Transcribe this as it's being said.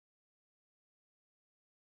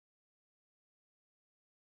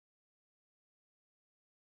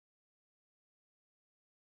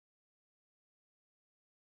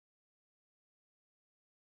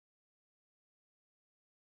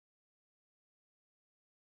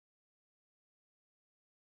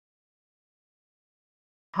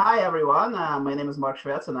Hi everyone, my name is Mark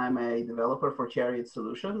Schwetz and I'm a developer for Chariot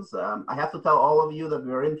Solutions. I have to tell all of you that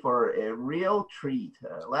we're in for a real treat.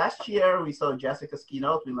 Last year we saw Jessica's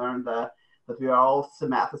keynote. We learned that we are all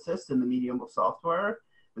semanticists in the medium of software.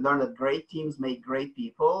 We learned that great teams make great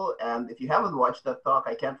people, and if you haven't watched that talk,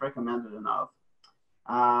 I can't recommend it enough.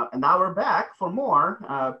 And now we're back for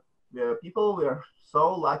more. People we are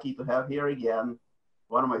so lucky to have here again,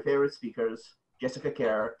 one of my favorite speakers, Jessica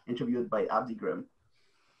Kerr, interviewed by Abdi Grimm.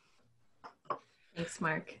 Thanks,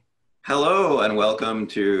 Mark. Hello and welcome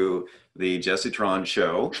to the Jessitron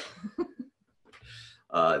show.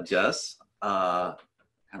 Jess, how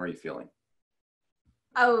are you feeling?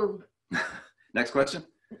 Oh. Next question?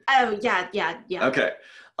 Oh, yeah. Okay.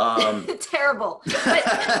 Terrible.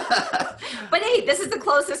 But hey, this is the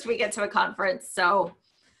closest we get to a conference, so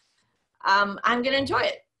I'm going to enjoy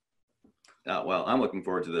it. Well, I'm looking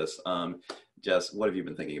forward to this. Jess, what have you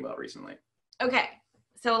been thinking about recently? Okay.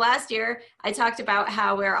 So last year, I talked about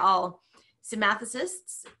how we're all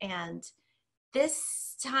semanticists, and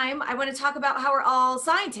this time I want to talk about how we're all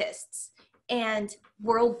scientists and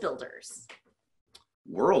world builders.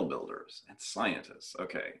 World builders and scientists.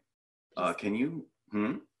 Okay. Can you?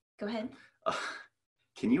 Go ahead.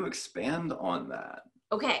 Can you expand on that?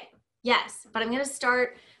 Okay. Yes, but I'm going to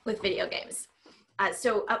start with video games.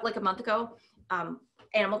 So like a month ago,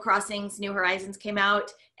 Animal Crossing's New Horizons came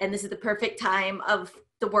out, and this is the perfect time of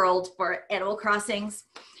the world for Animal Crossings,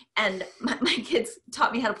 and my kids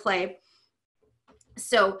taught me how to play.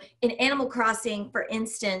 So in Animal Crossing, for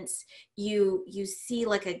instance, you see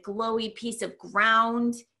like a glowy piece of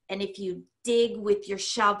ground, and if you dig with your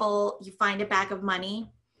shovel, you find a bag of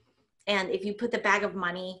money. And if you put the bag of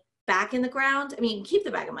money back in the ground, I mean, you can keep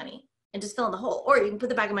the bag of money and just fill in the hole, or you can put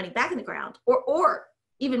the bag of money back in the ground, or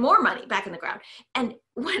even more money back in the ground. And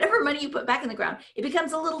whatever money you put back in the ground, it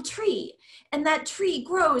becomes a little tree. And that tree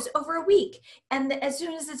grows over a week. And as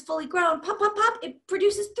soon as it's fully grown, pop, pop, pop, it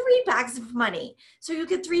produces 3 bags of money. So you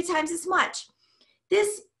get 3 times as much.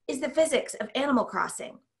 This is the physics of Animal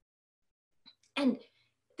Crossing. And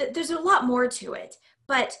there's a lot more to it.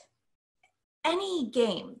 But any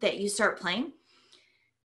game that you start playing,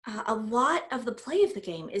 a lot of the play of the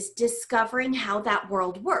game is discovering how that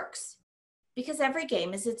world works, because every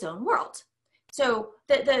game is its own world. So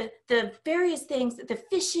the various things, the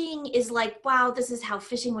fishing is like, wow, this is how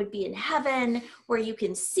fishing would be in heaven, where you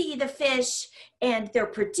can see the fish and they're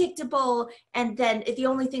predictable. And then the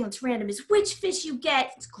only thing that's random is which fish you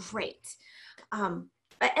get. It's great.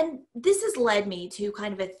 And this has led me to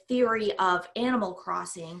kind of a theory of Animal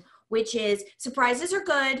Crossing, which is surprises are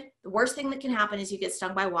good. The worst thing that can happen is you get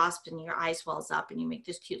stung by a wasp and your eye swells up and you make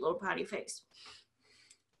this cute little pouty face.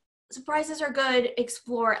 Surprises are good.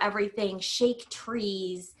 Explore everything. Shake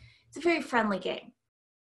trees. It's a very friendly game.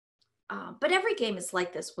 But every game is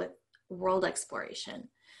like this with world exploration.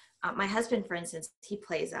 My husband, for instance, he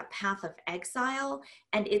plays a Path of Exile,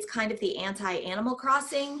 and it's kind of the anti-Animal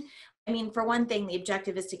Crossing. I mean, for one thing, the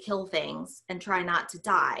objective is to kill things and try not to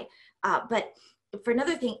die. But for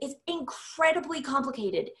another thing, it's incredibly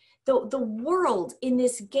complicated. The world in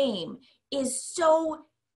this game is so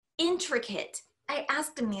intricate. I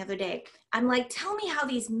asked him the other day, I'm like, tell me how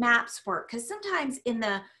these maps work. Because sometimes in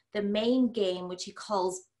the main game, which he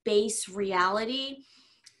calls base reality,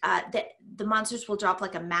 the monsters will drop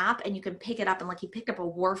like a map and you can pick it up, and like you pick up a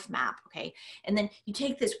wharf map, okay? And then you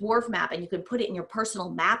take this wharf map and you can put it in your personal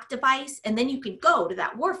map device, and then you can go to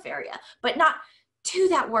that wharf area, but not to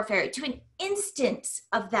that wharf area, to an instance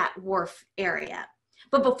of that wharf area.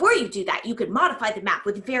 But before you do that, you could modify the map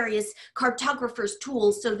with various cartographers'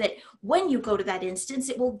 tools so that when you go to that instance,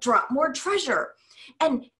 it will drop more treasure.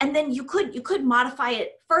 And then you could modify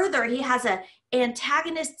it further. He has a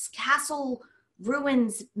antagonist's castle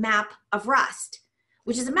ruins map of Rust,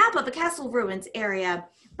 which is a map of a castle ruins area,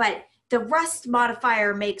 but the Rust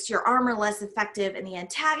modifier makes your armor less effective, and the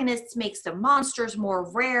antagonists makes the monsters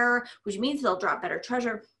more rare, which means they'll drop better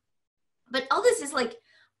treasure. But all this is like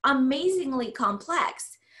amazingly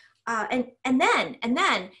complex. And then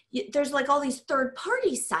there's like all these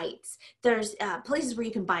third-party sites. There's places where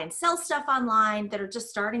you can buy and sell stuff online that are just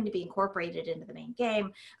starting to be incorporated into the main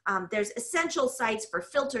game. There's essential sites for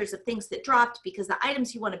filters of things that dropped, because the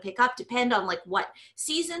items you want to pick up depend on like what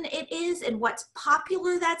season it is and what's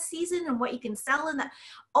popular that season and what you can sell in that.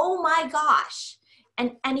 Oh my gosh.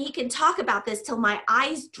 And he can talk about this till my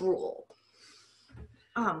eyes drool.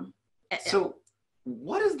 So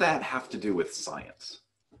what does that have to do with science?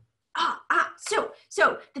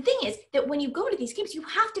 So the thing is that when you go to these games, you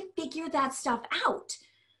have to figure that stuff out.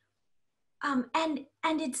 And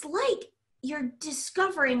it's like you're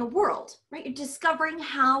discovering a world, right? You're discovering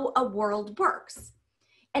how a world works.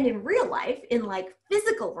 And in real life, in like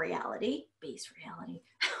physical reality, base reality,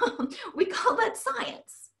 we call that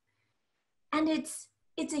science. And it's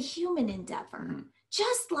a human endeavor. Mm-hmm.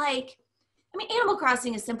 Just like, I mean, Animal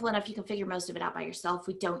Crossing is simple enough. You can figure most of it out by yourself.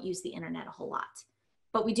 We don't use the internet a whole lot,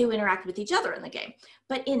 but we do interact with each other in the game.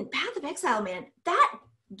 But in Path of Exile, man, that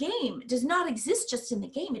game does not exist just in the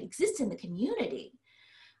game. It exists in the community.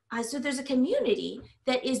 So there's a community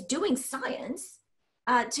that is doing science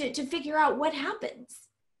to figure out what happens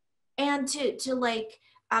and to like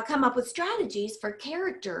come up with strategies for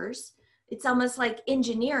characters. It's almost like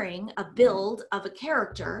engineering a build of a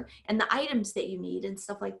character and the items that you need and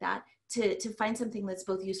stuff like that to find something that's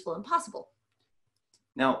both useful and possible.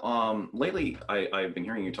 Now, lately, I've been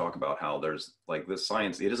hearing you talk about how there's like this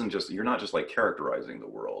science. It isn't just, you're not just like characterizing the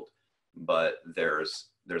world, but there's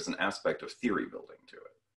an aspect of theory building to it.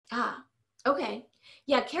 Ah, okay.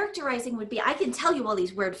 Yeah, characterizing would be, I can tell you all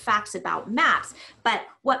these weird facts about maps, but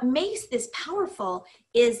what makes this powerful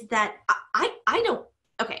is that I don't,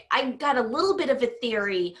 okay, I got a little bit of a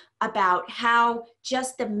theory about how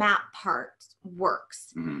just the map part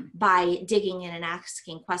works by digging in and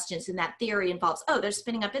asking questions. And that theory involves, oh, they're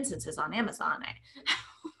spinning up instances on Amazon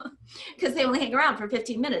because they only hang around for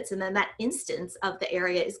 15 minutes and then that instance of the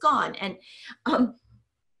area is gone. And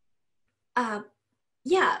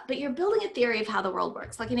yeah, but you're building a theory of how the world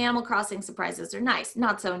works. Like in Animal Crossing, surprises are nice,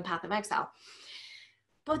 not so in Path of Exile.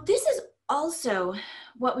 But this is also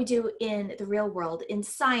what we do in the real world. In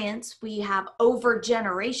science, we have over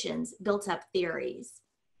generations built up theories.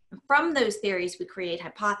 And from those theories, we create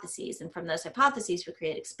hypotheses. And from those hypotheses, we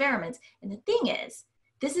create experiments. And the thing is,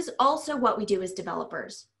 this is also what we do as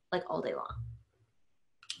developers, like all day long,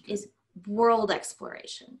 is world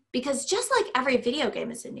exploration. Because just like every video game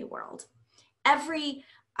is a new world, every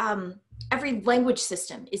language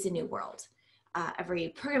system is a new world. Every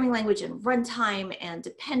programming language and runtime and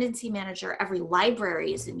dependency manager, every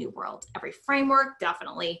library is a new world. Every framework,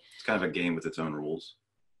 definitely. It's kind of a game with its own rules.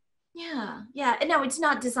 Yeah, yeah. And no, it's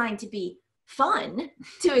not designed to be fun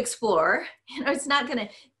to explore. You know,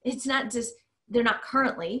 they're not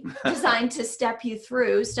currently designed to step you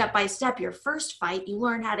through step by step. Your first fight, you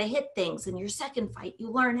learn how to hit things. And your second fight, you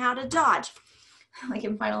learn how to dodge, like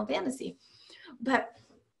in Final Fantasy. But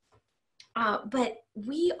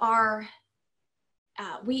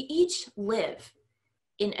we each live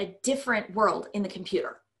in a different world in the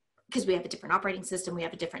computer because we have a different operating system, we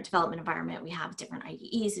have a different development environment, we have different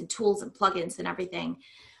IDEs and tools and plugins and everything.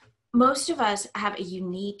 Most of us have a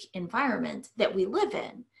unique environment that we live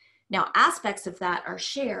in. Now, aspects of that are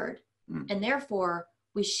shared, and therefore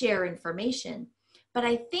we share information. But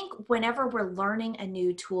I think whenever we're learning a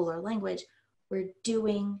new tool or language, we're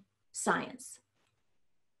doing science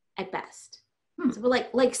at best. So we're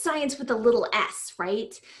like science with a little s,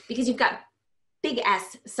 right? Because you've got big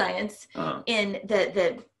S science in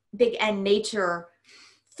the big N nature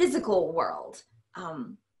physical world.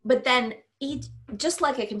 But then just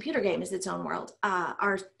like a computer game is its own world,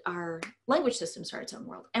 our language systems are its own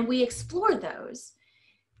world. And we explore those.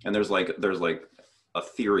 And there's like a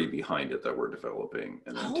theory behind it that we're developing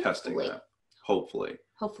and then testing that. Hopefully.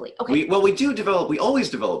 Okay. We always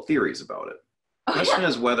develop theories about it. The question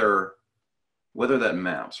is whether that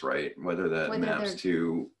maps, right? Whether maps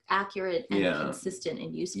to accurate and consistent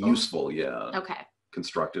and useful. Useful, yeah. Okay.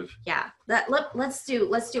 Constructive. Yeah. Let's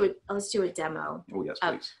do a demo. Oh yes,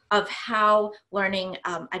 please. Of how learning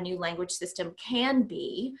a new language system can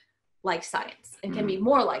be like science and can be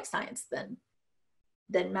more like science than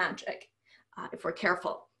magic if we're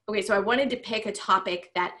careful. Okay, so I wanted to pick a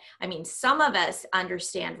topic that, I mean, some of us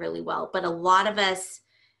understand really well, but a lot of us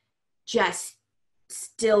just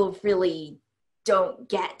still really don't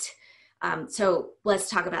get. So let's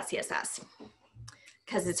talk about CSS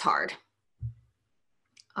because it's hard.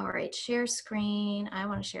 All right, share screen. I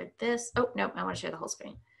want to share this. Oh, no, I want to share the whole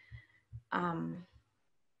screen.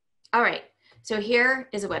 All right, so here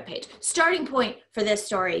is a web page. Starting point for this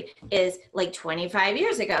story is like 25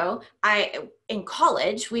 years ago, in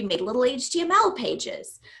college, we made little HTML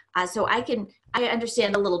pages. So I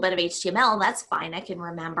understand a little bit of HTML, that's fine. I can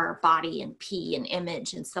remember body and P and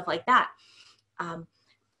image and stuff like that.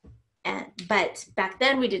 But back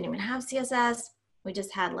then we didn't even have CSS. We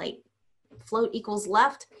just had like float equals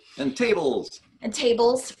left. And tables.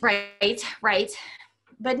 Right.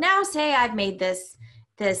 But now say I've made this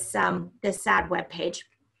sad web page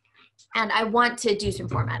and I want to do some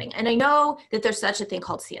formatting. And I know that there's such a thing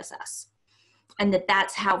called CSS and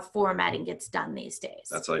that's how formatting gets done these days.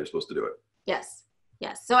 That's how you're supposed to do it. Yes.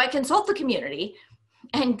 So I consult the community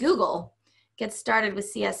and Google gets started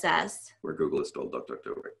with CSS. Where Google is still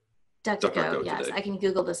DuckDuckGo. DuckDuckGo, yes. Today. I can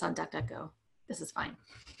Google this on DuckDuckGo. This is fine.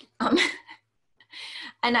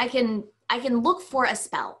 And I can look for a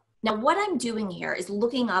spell. Now what I'm doing here is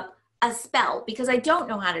looking up a spell because I don't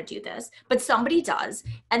know how to do this, but somebody does,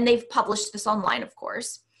 and they've published this online, of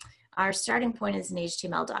course. Our starting point is an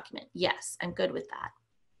HTML document. Yes, I'm good with that.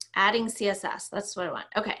 Adding CSS, that's what I want.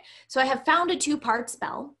 Okay, so I have found a 2-part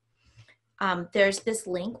spell. There's this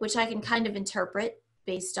link, which I can kind of interpret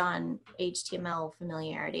based on HTML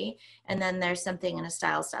familiarity. And then there's something in a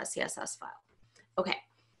styles.css file. Okay,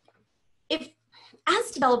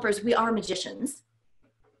 as developers, we are magicians.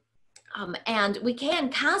 And we can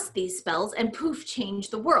cast these spells and poof, change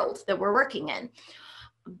the world that we're working in.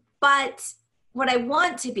 But what I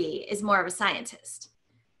want to be is more of a scientist.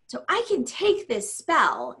 So I can take this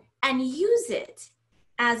spell and use it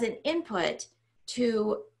as an input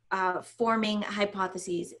to forming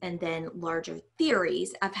hypotheses and then larger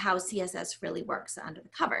theories of how CSS really works under the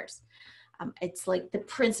covers. It's like the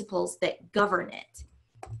principles that govern it.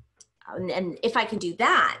 And if I can do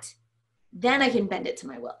that, then I can bend it to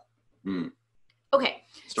my will. Mm. Okay.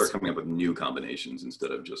 Start coming up with new combinations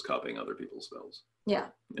instead of just copying other people's spells. Yeah.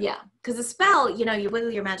 Because a spell, you know, you wiggle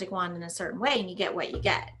your magic wand in a certain way and you get what you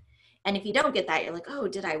get. And if you don't get that, you're like, oh,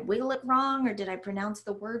 did I wiggle it wrong or did I pronounce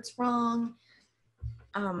the words wrong?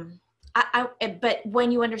 But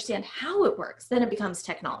when you understand how it works, then it becomes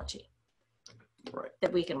technology. Right.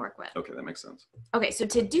 That we can work with. Okay, that makes sense. Okay, so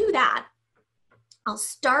to do that, I'll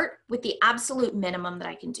start with the absolute minimum that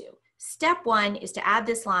I can do. Step 1 is to add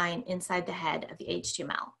this line inside the head of the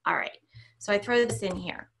HTML. All right, so I throw this in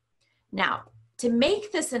here. Now, to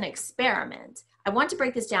make this an experiment, I want to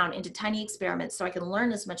break this down into tiny experiments so I can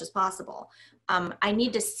learn as much as possible. I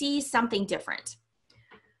need to see something different.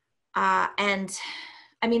 And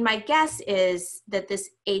I mean, my guess is that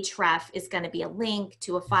this href is going to be a link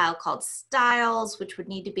to a file called styles, which would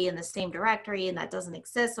need to be in the same directory, and that doesn't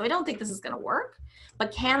exist. So I don't think this is going to work,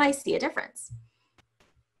 but can I see a difference?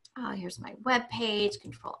 Here's my web page,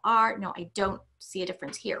 Control R. No, I don't see a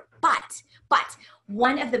difference here, but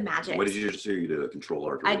one of the magics. What did you just do? You did a Control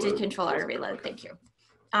R to reload. I did Control R to reload, thank you.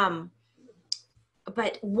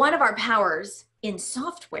 But one of our powers in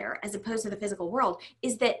software, as opposed to the physical world,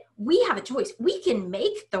 is that we have a choice. We can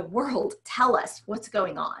make the world tell us what's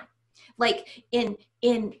going on. Like in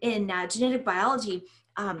genetic biology,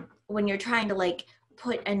 when you're trying to like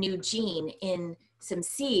put a new gene in some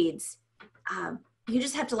seeds, you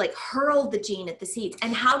just have to like hurl the gene at the seeds.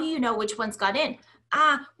 And how do you know which ones got in?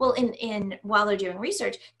 Well, while they're doing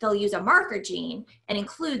research, they'll use a marker gene and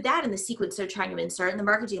include that in the sequence they're trying to insert, and the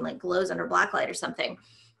marker gene like glows under blacklight or something.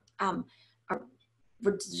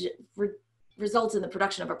 Results in the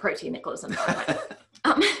production of a protein that glows under blacklight.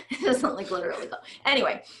 It doesn't like literally glow.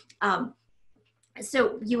 Anyway,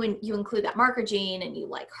 so you include that marker gene and you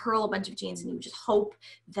like hurl a bunch of genes and you just hope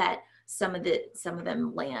that some of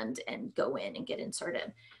them land and go in and get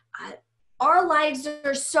inserted. Our lives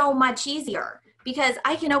are so much easier because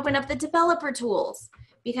I can open up the developer tools,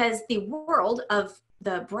 because the world of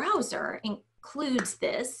the browser includes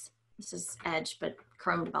this. This is Edge, but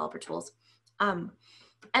Chrome developer tools.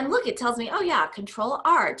 And look, it tells me, oh yeah, Control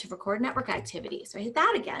R to record network activity. So I hit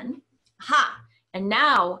that again. Aha. And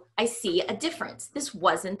now I see a difference. This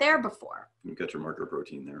wasn't there before. You got your marker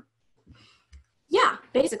protein there. Yeah,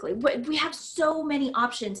 basically. We have so many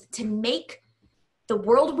options to make the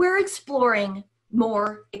world we're exploring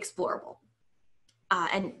more explorable.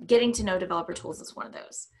 And getting to know developer tools is one of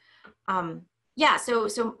those. Yeah, so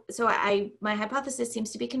my hypothesis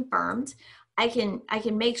seems to be confirmed. I can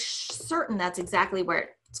make certain that's exactly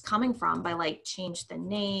where it's coming from by like change the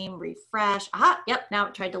name, refresh. Aha, yep, now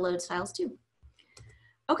it tried to load styles too.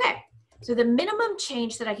 Okay, so the minimum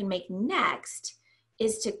change that I can make next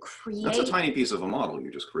is to create. That's a tiny piece of a model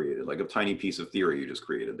you just created, like a tiny piece of theory you just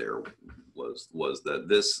created there was that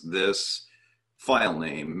this file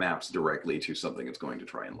name maps directly to something it's going to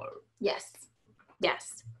try and load. Yes,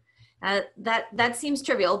 yes. That seems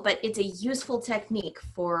trivial, but it's a useful technique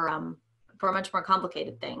for much more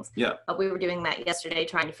complicated things. Yeah. We were doing that yesterday,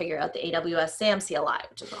 trying to figure out the AWS SAM CLI,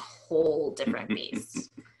 which is a whole different beast.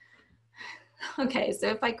 Okay, so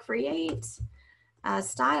if I create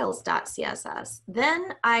styles.css,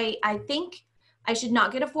 then I think I should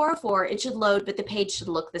not get a 404. It should load, but the page should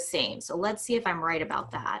look the same. So let's see if I'm right about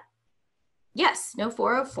that. Yes, no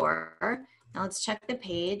 404. Now let's check the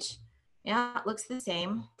page. Yeah, it looks the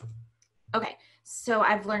same. Okay, so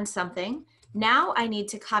I've learned something. Now I need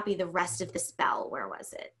to copy the rest of the spell. Where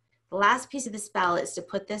was it? The last piece of the spell is to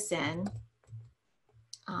put this in.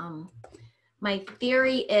 My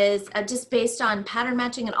theory is just based on pattern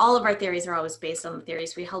matching, and all of our theories are always based on the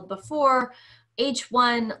theories we held before.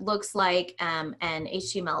 H1 looks like an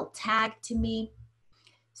HTML tag to me.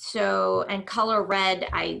 So, and color red,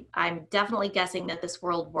 I'm definitely guessing that this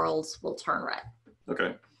worlds will turn red.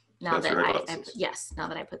 Okay. Now that yes, now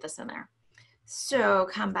that I put this in there. So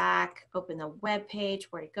come back, open the web page.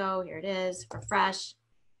 Where'd it go? Here it is. Refresh.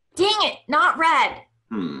 Dang it, not red.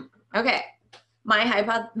 Okay.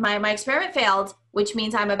 My experiment failed, which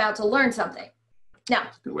means I'm about to learn something. Now,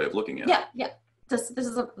 that's a good way of looking at it. Yeah. This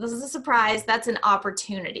is a surprise. That's an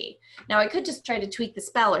opportunity. Now I could just try to tweak the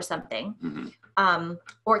spell or something,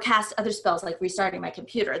 or cast other spells like restarting my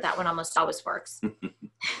computer. That one almost always works.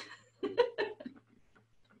 It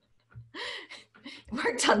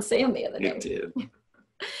worked on Sam the other day. It did.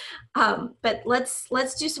 But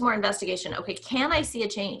let's do some more investigation. Okay, can I see a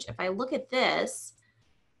change? If I look at this,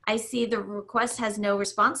 I see the request has no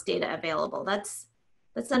response data available. That's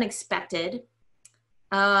unexpected.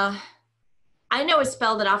 I know a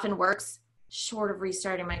spell that often works short of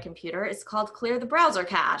restarting my computer. It's called clear the browser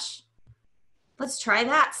cache. Let's try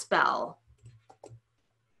that spell.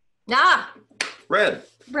 Red.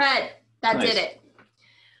 That nice. Did it.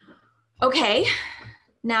 Okay.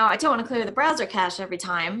 Now I don't want to clear the browser cache every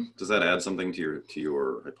time. Does that add something to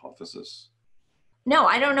your hypothesis? No,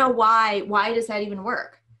 I don't know why. Why does that even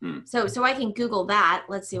work? So I can Google that.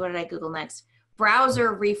 Let's see, what did I Google next?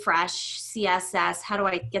 Browser refresh, CSS. How do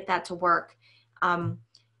I get that to work?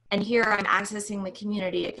 And here I'm accessing the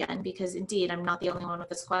community again, because indeed I'm not the only one with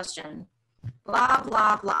this question. Blah,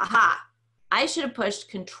 blah, blah. Aha. I should have pushed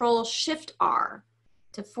Control-Shift-R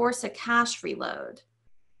to force a cache reload.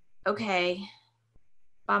 Okay.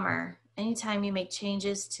 Bummer. Anytime you make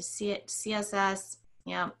changes to CSS,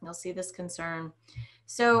 yeah, you'll see this concern.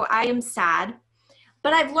 So I am sad,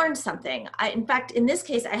 but I've learned something. In fact, in this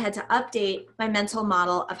case, I had to update my mental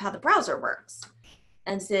model of how the browser works.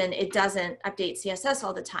 And then it doesn't update CSS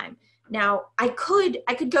all the time. Now, I could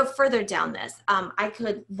go further down this. I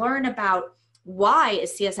could learn about why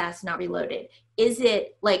is CSS not reloaded? Is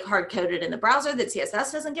it like hard-coded in the browser that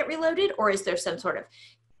CSS doesn't get reloaded? Or is there some sort of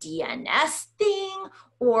DNS thing?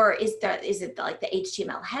 Or is it like the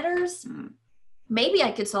HTML headers? Maybe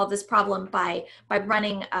I could solve this problem by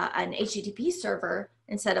running an HTTP server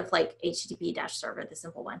instead of like HTTP-server, the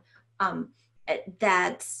simple one,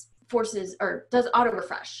 that forces or does auto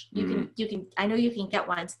refresh. You can I know you can get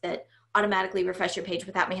ones that automatically refresh your page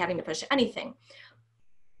without me having to push anything.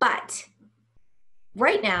 But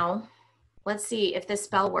right now, let's see if this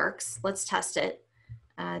spell works. Let's test it.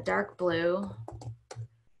 Dark blue.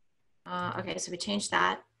 Okay, so we changed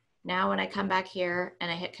that. Now when I come back here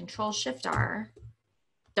and I hit Control-Shift-R,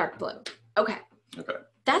 dark blue. Okay.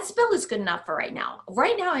 That spell is good enough for right now.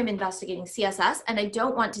 Right now I'm investigating CSS and I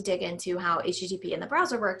don't want to dig into how HTTP in the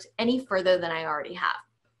browser works any further than I already have.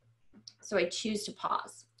 So I choose to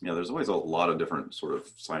pause. Yeah, there's always a lot of different sort of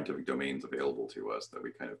scientific domains available to us that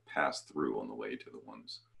we kind of pass through on the way to the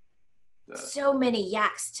ones that... So many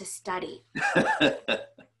yaks to study.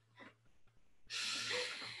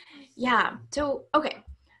 Yeah, so, okay.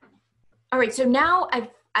 All right, so now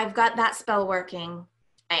I've got that spell working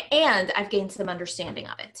and I've gained some understanding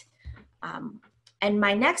of it. And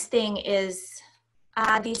my next thing is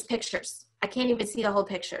these pictures. I can't even see the whole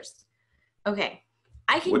pictures. Okay,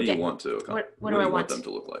 I can. What do you want to? What do I want them to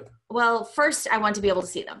look like? Well, first I want to be able to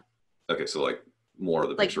see them. Okay, so like more of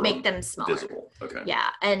the picture, like make them smaller, visible. Okay. Yeah,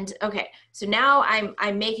 and okay, so now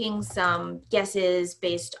I'm making some guesses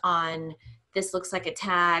based on this looks like a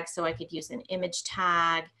tag, so I could use an image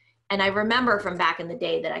tag. And I remember from back in the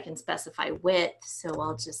day that I can specify width, so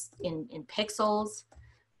I'll just, in pixels,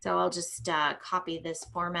 so I'll just copy this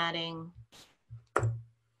formatting.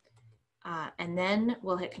 And then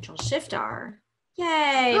we'll hit Control-Shift-R.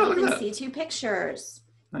 Yay, we can see two pictures.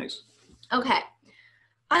 Nice. Okay,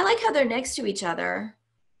 I like how they're next to each other.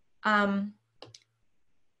 Oh,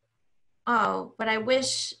 but I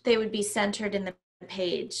wish they would be centered in the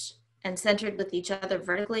page and centered with each other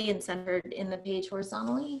vertically and centered in the page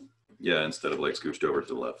horizontally. Yeah, instead of like scooched over to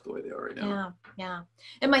the left the way they are right now. Yeah.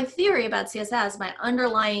 And my theory about CSS, my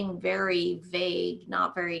underlying very vague,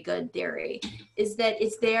 not very good theory, is that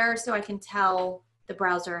it's there so I can tell the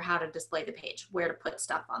browser how to display the page, where to put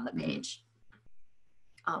stuff on the page.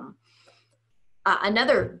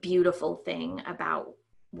 Another beautiful thing about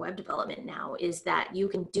web development now is that you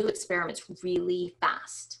can do experiments really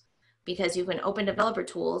fast because you can open developer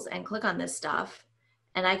tools and click on this stuff.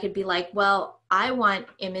 And I could be like, well, I want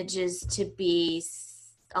images to be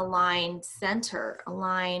aligned center,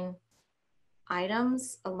 align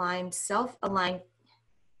items, align self, align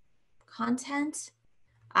content.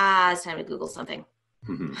 It's time to Google something.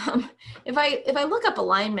 If I look up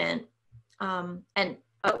alignment, and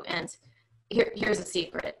here's a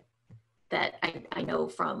secret that I know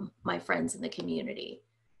from my friends in the community.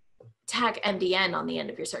 Tag MDN on the end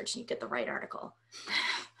of your search and you get the right article.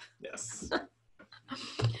 Yes.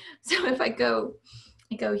 So if I go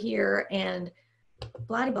here and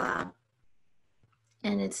blah, blah,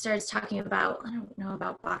 and it starts talking about, I don't know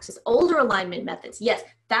about boxes, older alignment methods. Yes,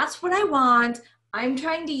 that's what I want. I'm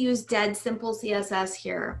trying to use dead simple CSS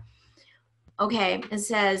here. Okay, it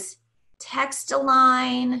says text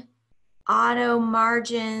align, auto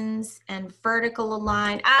margins, and vertical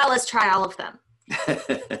align. Let's try all of them.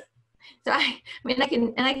 So I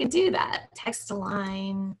can do that. Text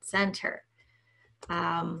align, center,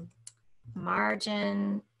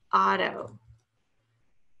 margin, auto.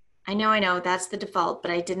 I know that's the default,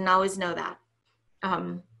 but I didn't always know that.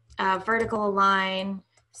 Vertical align,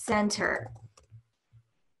 center.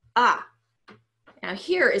 Now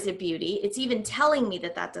here is a beauty. It's even telling me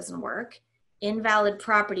that doesn't work. Invalid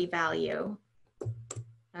property value.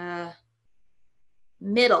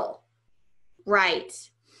 Middle, right,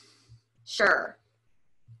 sure.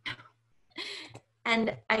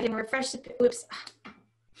 And I can refresh the, whoops.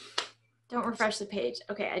 Don't refresh the page.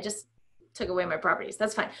 Okay, I just took away my properties.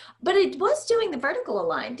 That's fine. But it was doing the vertical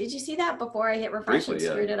align. Did you see that before I hit refresh? Briefly,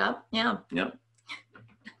 and screwed it up? Yeah. Yeah.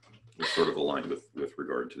 It's sort of aligned with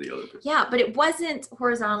regard to the other. Yeah, but it wasn't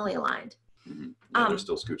horizontally aligned. Mm-hmm. Yeah, they're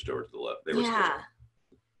still scooched over to the left. They were yeah.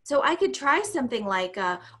 So I could try something like,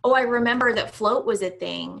 I remember that float was a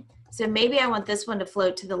thing. So maybe I want this one to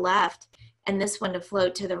float to the left and this one to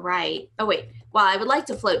float to the right. Oh, wait. Well, I would like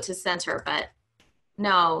to float to center, but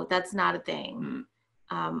no, that's not a thing.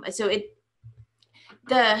 Mm. So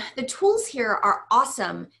the tools here are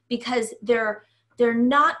awesome because they're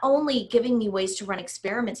not only giving me ways to run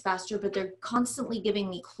experiments faster, but they're constantly giving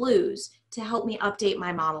me clues to help me update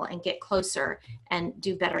my model and get closer and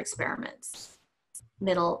do better experiments.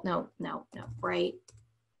 Middle, no, right?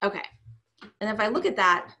 Okay. And if I look at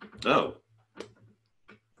that, well,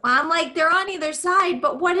 I'm like, they're on either side,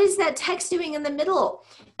 but what is that text doing in the middle?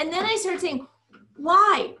 And then I start saying,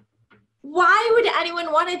 why? Why would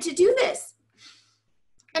anyone want to do this?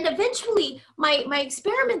 And eventually my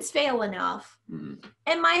experiments fail enough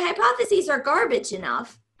and my hypotheses are garbage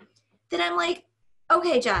enough that I'm like,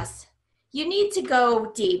 okay, Jess, you need to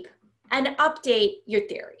go deep and update your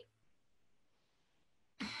theory.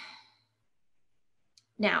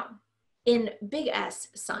 Now, in big S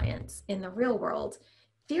science, in the real world,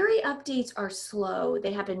 theory updates are slow.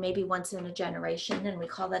 They happen maybe once in a generation, and we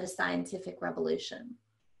call that a scientific revolution.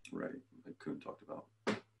 Right, like Kuhn talked about.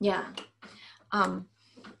 Yeah.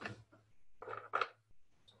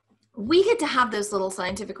 We get to have those little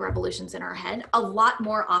scientific revolutions in our head a lot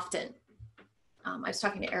more often. I was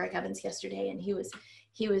talking to Eric Evans yesterday, and he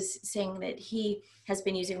was saying that he has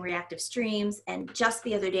been using reactive streams, and just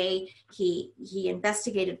the other day he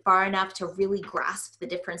investigated far enough to really grasp the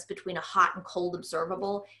difference between a hot and cold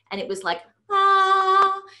observable, and it was like,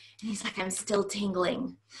 and he's like, I'm still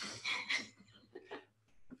tingling.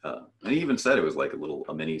 And he even said it was like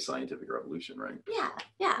a mini scientific revolution, right?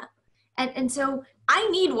 Yeah. And so I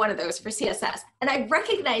need one of those for CSS, and I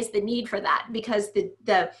recognize the need for that because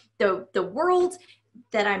the world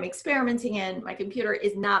that I'm experimenting in, my computer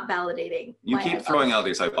is not validating. You keep throwing out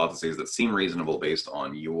these hypotheses that seem reasonable based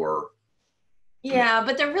on your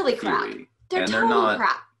but they're really crap. They're not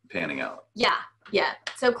crap. Panning out. Yeah.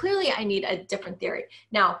 So clearly I need a different theory.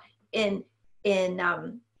 Now in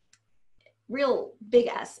real big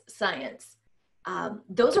S science,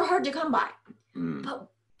 those are hard to come by. But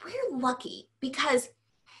we're lucky because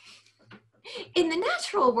in the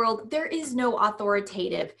natural world, there is no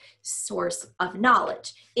authoritative source of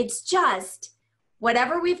knowledge. It's just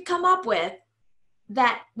whatever we've come up with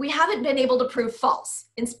that we haven't been able to prove false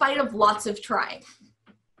in spite of lots of trying.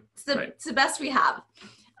 It's the best we have.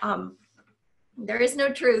 There is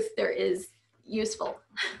no truth. There is useful.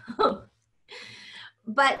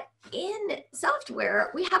 But in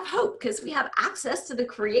software, we have hope because we have access to the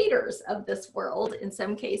creators of this world in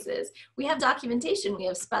some cases. We have documentation, we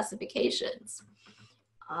have specifications.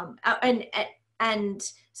 And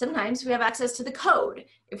sometimes we have access to the code.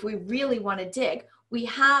 If we really want to dig, we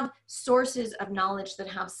have sources of knowledge that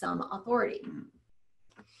have some authority.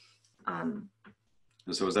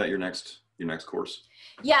 So is that your next course?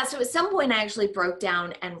 Yeah, so at some point I actually broke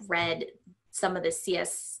down and read some of the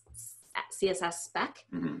CSS spec,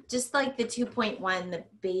 just like the 2.1, the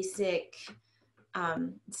basic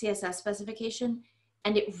CSS specification,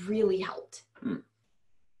 and it really helped.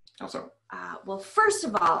 How so? Well, first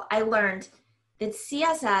of all, I learned that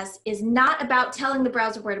CSS is not about telling the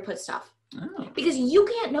browser where to put stuff. Oh. Because you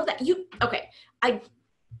can't know that.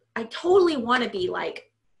 I totally want to be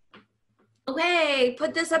like okay,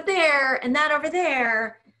 put this up there and that over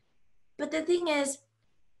there. But the thing is,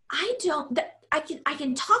 I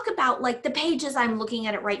can talk about like the pages I'm looking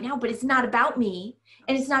at it right now, but it's not about me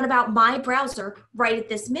and it's not about my browser right at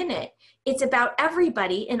this minute. It's about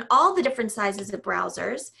everybody in all the different sizes of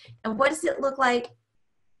browsers. And what does it look like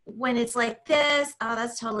when it's like this? Oh,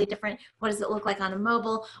 that's totally different. What does it look like on a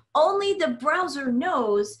mobile? Only the browser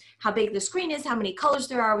knows how big the screen is, how many colors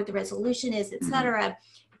there are, what the resolution is, etc.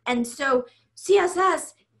 And so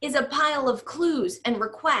CSS is a pile of clues and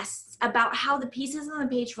requests about how the pieces on the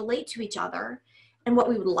page relate to each other and what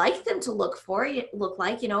we would like them to look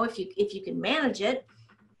like, you know, if you can manage it.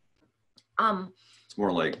 It's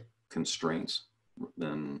more like constraints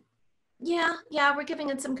than. Yeah, we're giving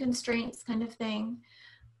it some constraints kind of thing.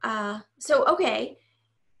 So, okay,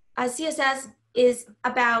 CSS is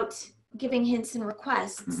about giving hints and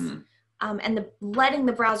requests and letting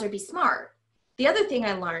the browser be smart. The other thing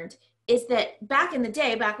I learned is that back in the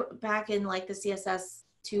day, back in like the CSS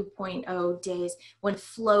 2.0 days, when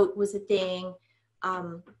float was a thing,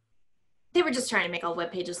 they were just trying to make all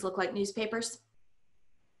web pages look like newspapers.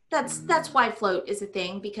 That's why float is a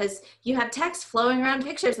thing, because you have text flowing around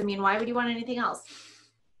pictures. I mean, why would you want anything else?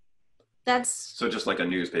 That's so just like a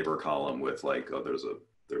newspaper column with like, oh, there's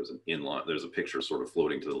an inline, there's a picture sort of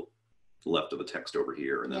floating to the left of the text over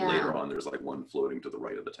here, and then later on there's like one floating to the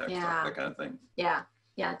right of the text, that kind of thing. Yeah,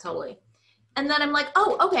 totally. And then I'm like,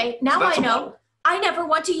 oh, okay, now so I know. I never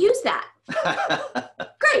want to use that.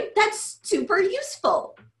 Great, that's super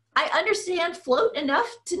useful. I understand float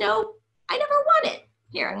enough to know I never want it.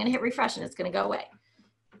 Here, I'm gonna hit refresh and it's gonna go away.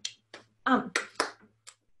 And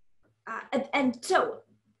so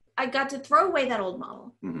I got to throw away that old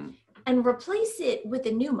model and replace it with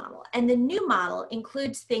a new model. And the new model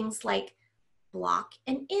includes things like block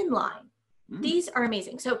and inline. These are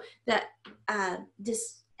amazing. So that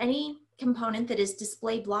any component that is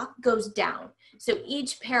display block goes down. So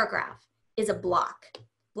each paragraph is a block,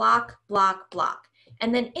 block, block, block.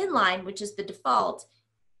 And then inline, which is the default,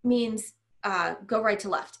 means go right to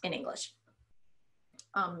left in English.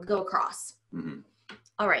 Go across.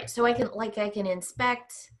 All right, so I can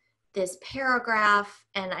inspect this paragraph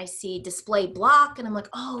and I see display block and I'm like,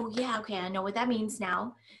 oh yeah, okay, I know what that means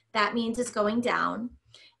now. That means it's going down.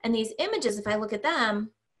 And these images, if I look at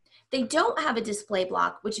them, they don't have a display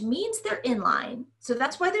block, which means they're inline. So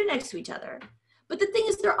that's why they're next to each other. But the thing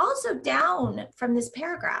is, they're also down from this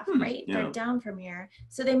paragraph, right? Yeah. They're down from here.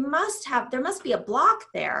 So there must be a block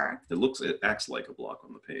there. It acts like a block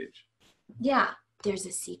on the page. Yeah, there's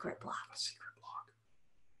a secret block. A secret block.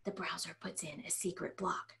 The browser puts in a secret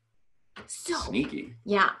block. So sneaky.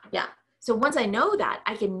 Yeah. So once I know that,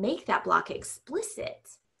 I can make that block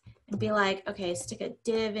explicit and be like, okay, stick a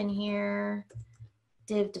div in here.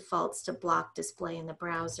 Div defaults to block display in the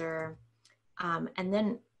browser. And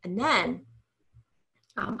then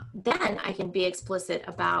I can be explicit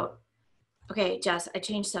about, okay, Jess, I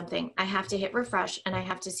changed something. I have to hit refresh and I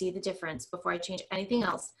have to see the difference before I change anything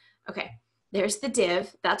else. Okay, there's the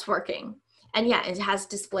div, that's working. And yeah, it has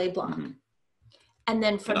display block. And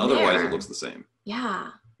then from there, otherwise it looks the same.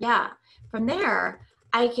 Yeah. From there,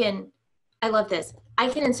 I love this. I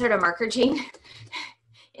can insert a marker gene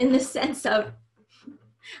in the sense of,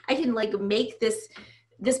 I can like make this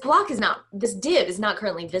div is not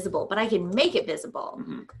currently visible, but I can make it visible.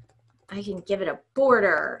 I can give it a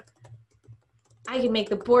border. I can make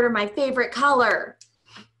the border my favorite color.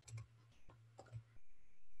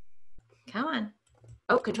 Come on.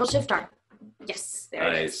 Oh, Control-Shift-R. Yes, there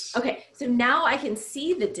it is. Okay, so now I can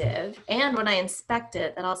see the div, and when I inspect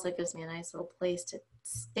it, that also gives me a nice little place to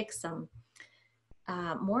stick some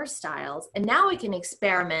more styles. And now I can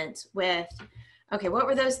experiment with, okay, what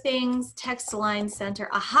were those things? Text align center.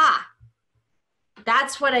 Aha!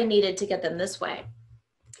 That's what I needed to get them this way.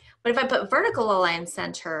 But if I put vertical align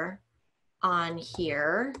center on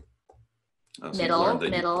here,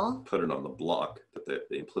 middle. Put it on the block, the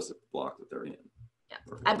implicit block that they're in. Yeah.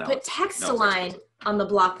 I put text align on the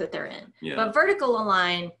block that they're in. Yeah. But vertical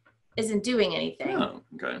align isn't doing anything. Oh,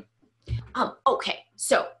 okay. Okay,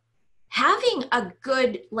 so having a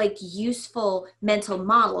good, like, useful mental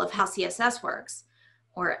model of how CSS works,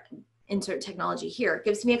 or insert technology here,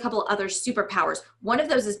 gives me a couple other superpowers. One of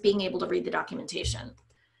those is being able to read the documentation.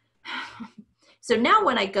 So now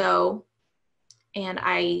when I go and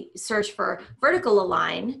I search for vertical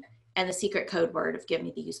align and the secret code word of give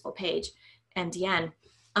me the useful page, MDN,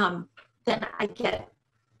 then I get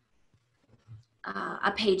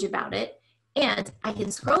a page about it. And I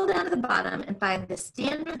can scroll down to the bottom and find the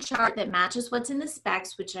standard chart that matches what's in the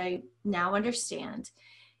specs, which I now understand.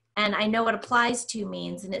 and I know what applies to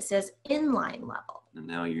means, and it says inline level. And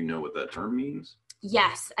now you know what that term means?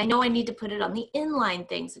 Yes, I know I need to put it on the inline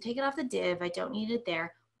thing. So take it off the div. I don't need it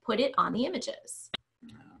there. Put it on the images.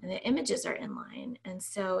 And the images are inline. And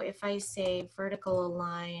so if I say vertical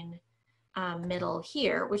align middle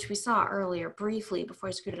here, which we saw earlier briefly before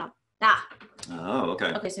I screwed it up. Oh,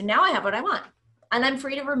 okay. Okay, so now I have what I want. And I'm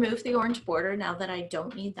free to remove the orange border now that I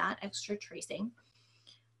don't need that extra tracing.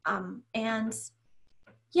 And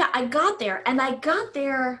yeah, I got there, and I got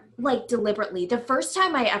there like deliberately. The first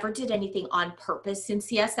time I ever did anything on purpose in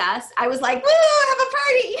CSS, I was like, woo, I have a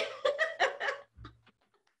party.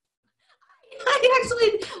 I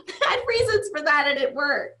actually had reasons for that, and it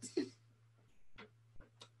worked.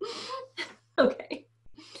 Okay.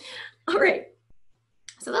 All right.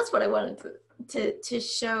 So that's what I wanted to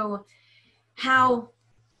show, how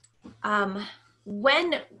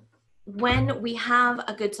when we have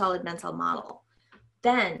a good solid mental model,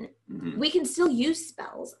 then we can still use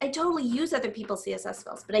spells. I totally use other people's CSS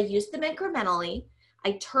spells, but I use them incrementally.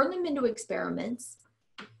 I turn them into experiments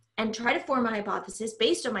and try to form a hypothesis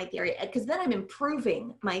based on my theory, because then I'm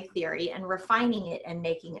improving my theory and refining it and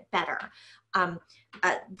making it better.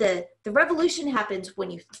 The revolution happens when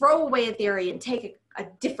you throw away a theory and take a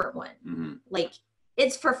different one. Like,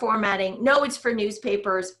 it's for formatting. No, it's for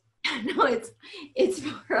newspapers. No, it's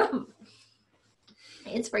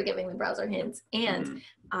for giving the browser hints, and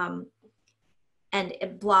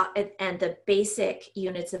the basic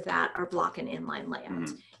units of that are block and inline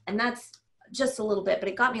layout. And that's just a little bit, but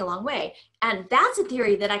it got me a long way. And that's a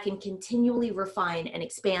theory that I can continually refine and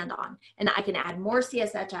expand on. And I can add more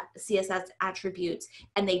CSS attributes,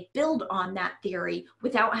 and they build on that theory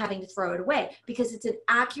without having to throw it away, because it's an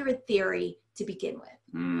accurate theory to begin with.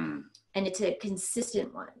 And it's a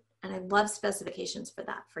consistent one. And I love specifications for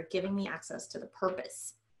that, for giving me access to the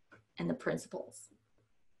purpose and the principles.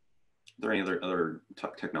 Are there any other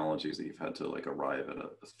technologies that you've had to like arrive at a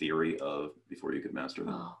theory of before you could master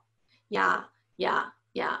them? Oh, yeah.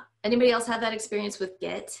 Anybody else have that experience with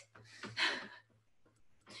Git?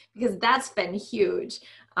 Because that's been huge.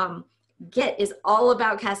 Git is all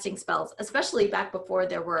about casting spells, especially back before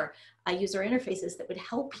there were user interfaces that would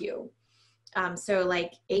help you. So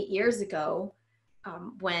like 8 years ago,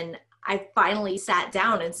 when I finally sat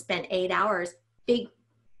down and spent 8 hours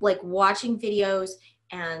watching videos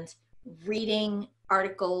and reading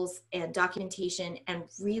articles and documentation and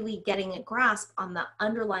really getting a grasp on the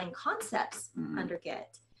underlying concepts under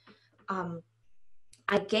Git,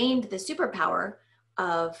 I gained the superpower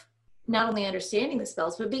of not only understanding the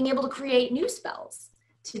spells, but being able to create new spells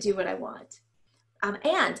to do what I want.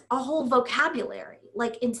 And a whole vocabulary.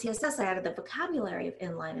 Like in CSS, I added the vocabulary of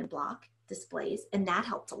inline and block displays, and that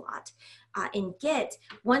helped a lot. In Git,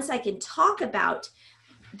 once I can talk about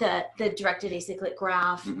the directed acyclic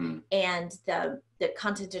graph and the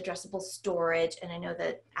content addressable storage, and I know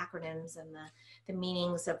the acronyms and the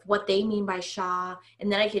meanings of what they mean by SHA, and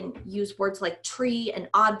then I can use words like tree and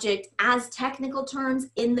object as technical terms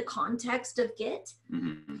in the context of Git.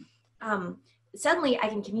 Suddenly I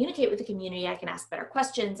can communicate with the community, I can ask better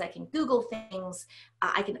questions, I can Google things,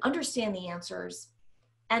 I can understand the answers,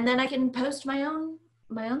 and then I can post my own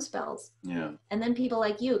spells. Yeah. And then people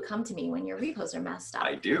like you come to me when your repos are messed up.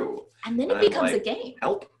 I do. And then it becomes a game.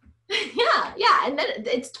 Help. yeah. And then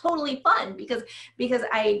it's totally fun because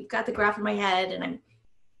I got the graph in my head, and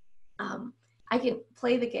I can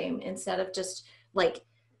play the game instead of just like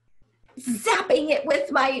zapping it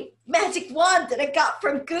with my magic wand that I got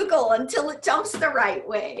from Google until it jumps the right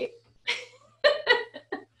way.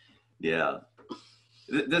 Yeah.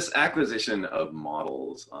 This acquisition of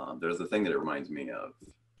models, there's the thing that it reminds me of,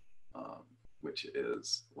 which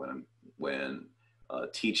is when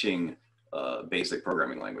teaching basic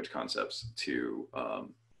programming language concepts to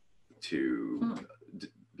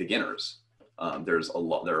beginners. There's a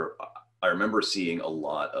lot there. I remember seeing a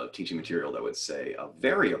lot of teaching material that would say a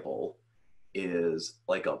variable is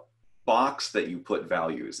like a box that you put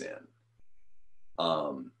values in.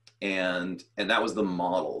 And that was the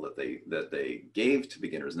model that they gave to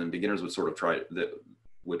beginners, and then beginners would sort of try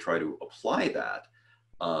to apply that,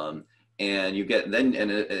 and you get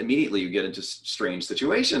immediately you get into strange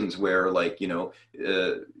situations where, like,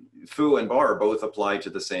 foo and bar both apply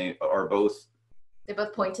to the same, they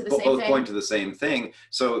both point to the same thing. Both point to the same thing.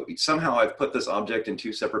 So somehow I've put this object in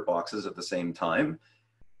two separate boxes at the same time.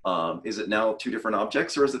 Is it now two different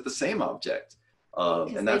objects, or is it the same object?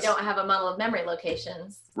 Because they don't have a model of memory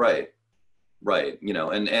locations. Right.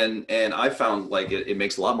 And I found like it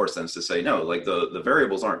makes a lot more sense to say, no, like the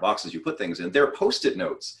variables aren't boxes you put things in, they're Post-it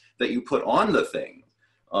notes that you put on the thing.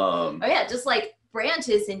 Just like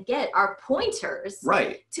branches in Git are pointers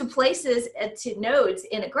to places, to nodes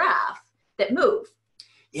in a graph that move.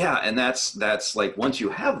 Yeah, and that's like, once you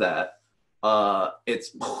have that,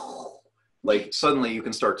 it's like suddenly you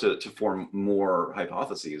can start to form more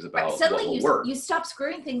hypotheses about suddenly what will work. You stop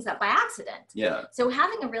screwing things up by accident. Yeah. So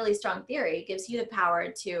having a really strong theory gives you the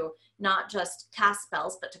power to not just cast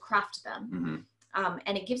spells, but to craft them.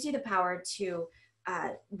 And it gives you the power to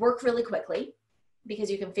work really quickly,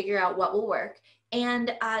 because you can figure out what will work,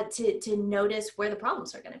 and to notice where the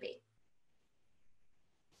problems are going to be.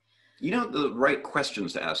 You know the right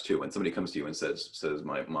questions to ask too when somebody comes to you and says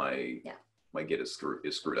my Git is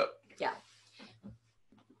screwed up. Yeah.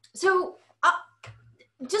 So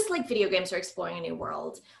just like video games are exploring a new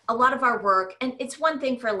world, a lot of our work, and it's one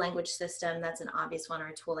thing for a language system, that's an obvious one, or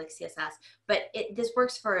a tool like CSS, but this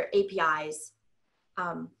works for APIs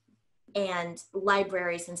and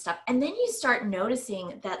libraries and stuff. And then you start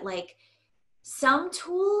noticing that like some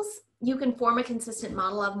tools you can form a consistent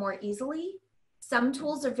model of more easily. Some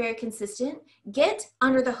tools are very consistent. Git,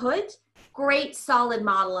 under the hood, great solid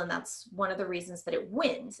model, and that's one of the reasons that it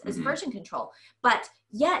wins as version control. But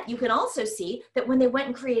yet you can also see that when they went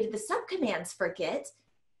and created the subcommands for Git,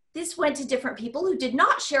 this went to different people who did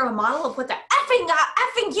not share a model of what the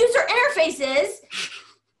effing user interface is,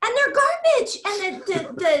 and they're garbage, and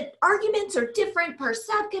the arguments are different per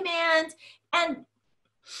subcommand. And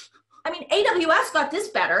I mean, AWS got this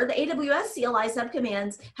better. The AWS CLI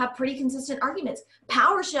subcommands have pretty consistent arguments.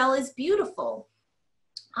 PowerShell is beautiful.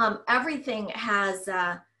 Everything has,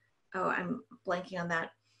 I'm blanking on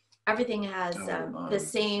that. Everything has the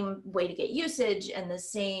same way to get usage and the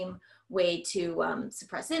same way to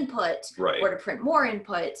suppress input, or to print more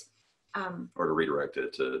input. Or to redirect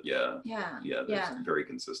it to, that's very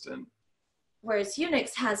consistent. Whereas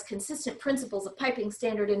Unix has consistent principles of piping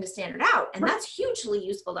standard in to standard out, and that's hugely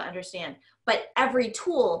useful to understand. But every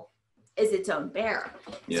tool is its own bear.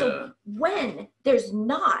 Yeah. So when there's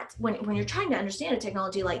not, when you're trying to understand a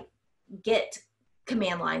technology like Git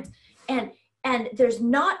command lines, and there's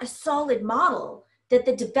not a solid model that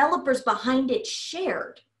the developers behind it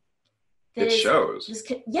shared, it shows.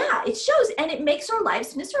 It shows, and it makes our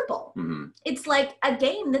lives miserable. It's like a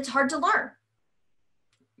game that's hard to learn.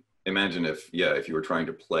 Imagine if you were trying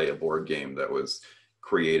to play a board game that was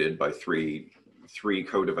created by three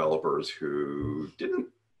co-developers who didn't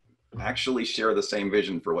actually share the same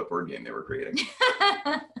vision for what board game they were creating.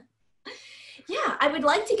 Yeah, I would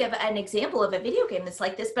like to give an example of a video game that's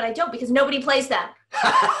like this, but I don't, because nobody plays them.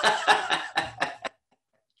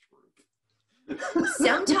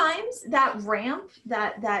 Sometimes that ramp,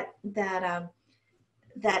 that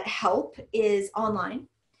help is online.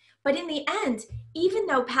 But in the end, even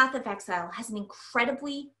though Path of Exile has an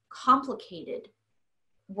incredibly complicated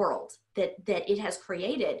world that it has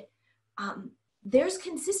created, there's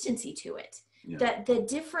consistency to it. Yeah. That the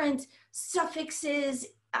different suffixes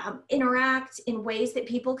interact in ways that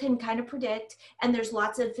people can kind of predict, and there's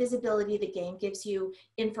lots of visibility. The game gives you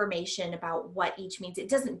information about what each means. It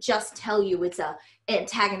doesn't just tell you it's a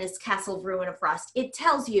antagonist castle ruin of rust. It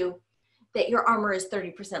tells you that your armor is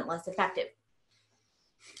 30% less effective.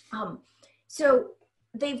 So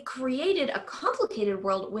they've created a complicated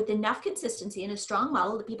world with enough consistency and a strong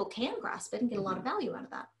model that people can grasp it and get a lot of value out of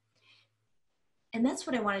that. And that's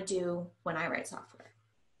what I want to do when I write software.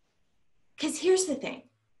 Because here's the thing.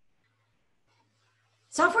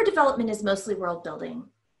 Software development is mostly world building.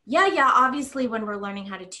 Yeah, obviously when we're learning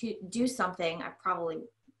how to do something, I probably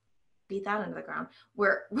beat that into the ground.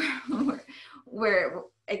 We're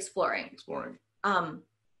exploring.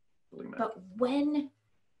 But when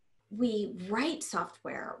we write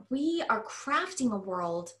software, we are crafting a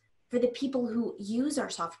world for the people who use our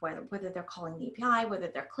software, whether they're calling the API, whether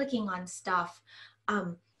they're clicking on stuff.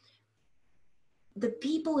 The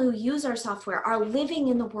people who use our software are living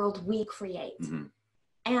in the world we create.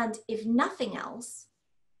 And if nothing else,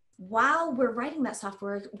 while we're writing that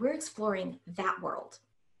software, we're exploring that world.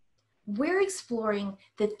 We're exploring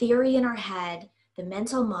the theory in our head, the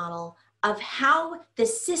mental model of how the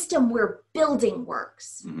system we're building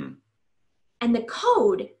works. And the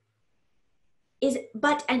code is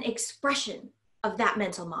but an expression of that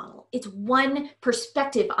mental model. It's one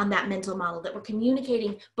perspective on that mental model that we're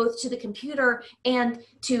communicating both to the computer and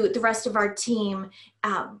to the rest of our team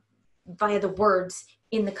via the words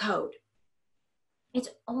in the code. It's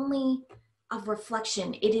only a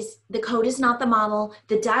reflection. The code is not the model.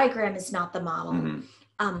 The diagram is not the model.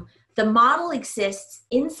 The model exists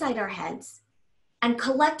inside our heads and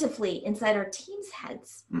collectively inside our team's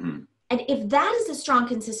heads. And if that is a strong,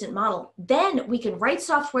 consistent model, then we can write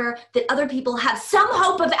software that other people have some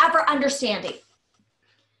hope of ever understanding.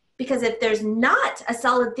 Because if there's not a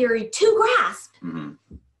solid theory to grasp,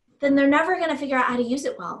 then they're never going to figure out how to use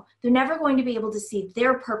it well. They're never going to be able to see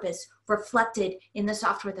their purpose reflected in the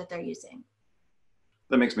software that they're using.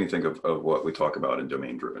 That makes me think of what we talk about in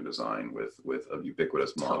domain-driven design with a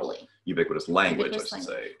ubiquitous model, ubiquitous language, I should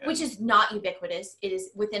say. Which is not ubiquitous. It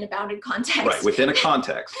is within a bounded context. Right, within a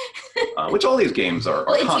context, which all these games are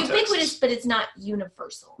well, it's context. ubiquitous, but it's not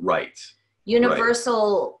universal. Right.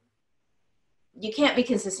 Universal, you can't be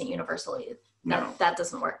consistent universally. No. That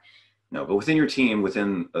doesn't work. No, but within your team,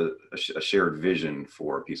 within a shared vision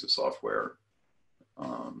for a piece of software,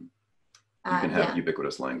 you can have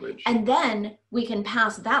ubiquitous language. And then we can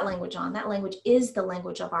pass that language on. That language is the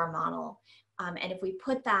language of our model. And if we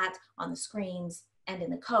put that on the screens and in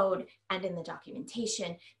the code and in the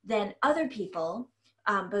documentation, then other people,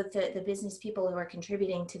 both the business people who are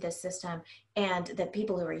contributing to this system and the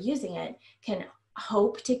people who are using it, can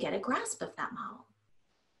hope to get a grasp of that model.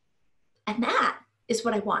 And that is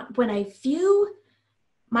what I want. When I view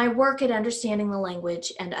my work at understanding the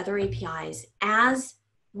language and other APIs as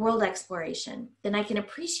world exploration, then I can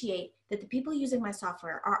appreciate that the people using my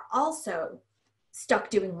software are also stuck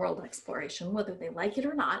doing world exploration, whether they like it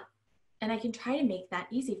or not. And I can try to make that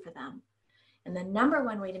easy for them. And the number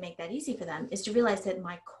one way to make that easy for them is to realize that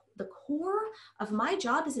the core of my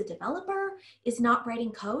job as a developer is not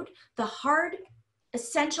writing code. The hard,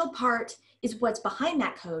 essential part is what's behind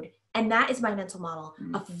that code. And that is my mental model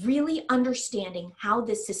of really understanding how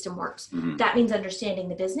this system works. That means understanding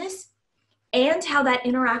the business and how that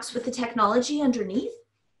interacts with the technology underneath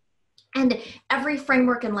and every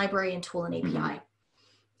framework and library and tool and API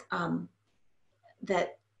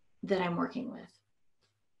that I'm working with.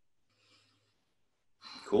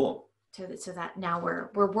 Cool. So that now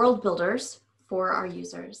we're world builders for our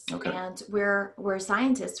users, and we're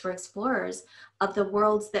scientists, we're explorers of the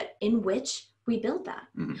worlds in which we build that.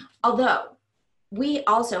 Although we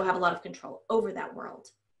also have a lot of control over that world.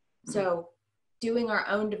 So doing our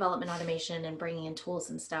own development automation and bringing in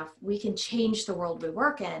tools and stuff, we can change the world we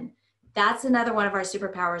work in. That's another one of our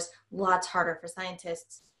superpowers. Lots harder for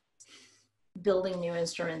scientists. Building new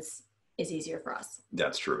instruments is easier for us.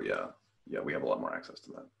 That's true. Yeah. Yeah. We have a lot more access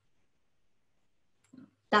to that.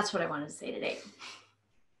 That's what I wanted to say today.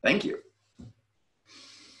 Thank you.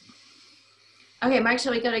 Okay, Mark,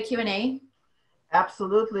 shall we go to Q&A?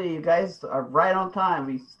 Absolutely. You guys are right on time.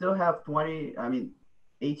 We still have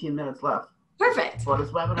 18 minutes left. Perfect. For this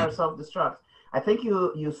webinar self-destruct. I think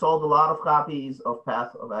you sold a lot of copies of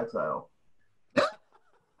Path of Exile.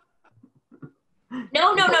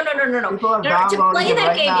 No. To play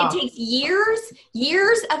that game, it takes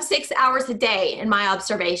years of 6 hours a day, in my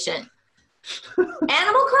observation.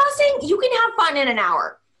 Animal Crossing, you can have fun in an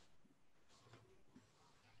hour.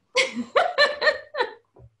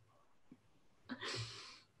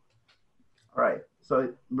 All right.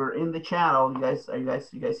 So we're in the channel. You guys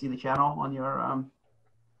see the channel on your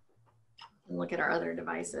Look at our other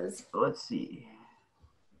devices. Let's see.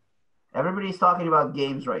 Everybody's talking about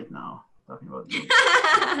games right now.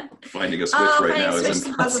 Finding a switch right now is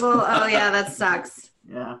impossible. Oh yeah, that sucks.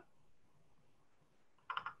 Yeah.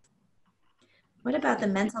 What about the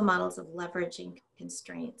mental models of leveraging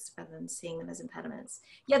constraints rather than seeing them as impediments?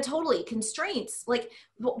 Yeah, totally. Constraints, like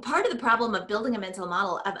part of the problem of building a mental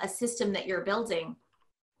model of a system that you're building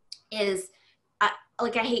is, I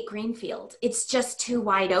hate Greenfield. It's just too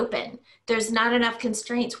wide open. There's not enough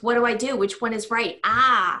constraints. What do I do? Which one is right?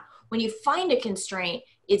 When you find a constraint,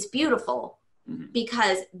 it's beautiful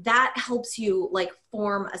because that helps you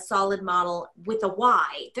form a solid model with a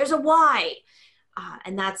why. There's a why.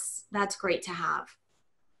 And that's great to have.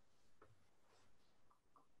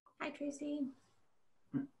 Hi, Tracy.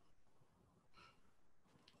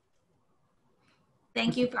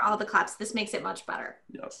 Thank you for all the claps. This makes it much better.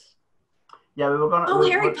 Yes. Yeah, we were gonna. Oh,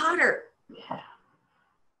 Harry Potter. Yeah.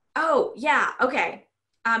 Oh, yeah. Okay.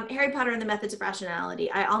 Harry Potter and the Methods of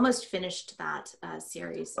Rationality. I almost finished that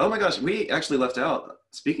series. Oh my gosh, we actually left out,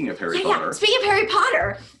 speaking of Harry Potter. Yeah, speaking of Harry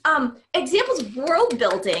Potter, examples of world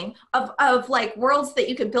building, of worlds that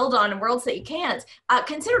you can build on and worlds that you can't.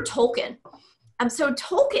 Consider Tolkien. So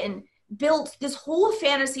Tolkien built this whole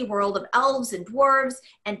fantasy world of elves and dwarves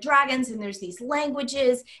and dragons, and there's these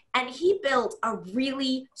languages, and he built a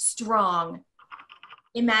really strong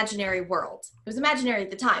imaginary world. It was imaginary at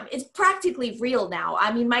the time. It's practically real now.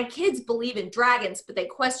 I mean, my kids believe in dragons, but they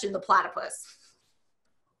question the platypus.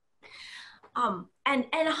 And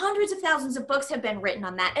hundreds of thousands of books have been written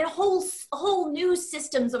on that, and whole new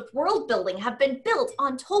systems of world building have been built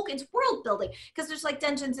on Tolkien's world building, because there's like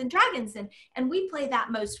Dungeons and Dragons, and we play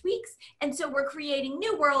that most weeks, and so we're creating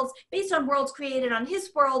new worlds based on worlds created on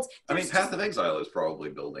his worlds. I mean, Path of Exile is probably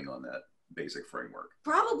building on that basic framework.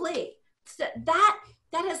 Probably. So that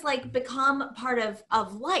has like become part of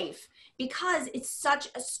life because it's such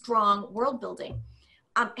a strong world building.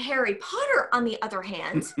 Harry Potter, on the other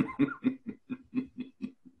hand,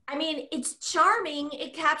 I mean, it's charming.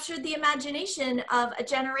 It captured the imagination of a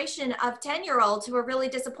generation of 10-year-olds who were really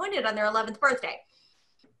disappointed on their 11th birthday.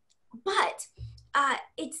 But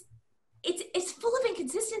it's full of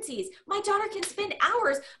inconsistencies. My daughter can spend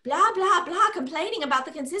hours blah, blah, blah complaining about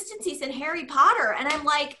the consistencies in Harry Potter. And I'm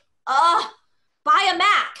like, buy a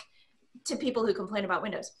Mac, to people who complain about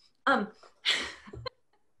Windows.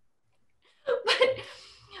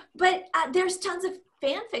 But there's tons of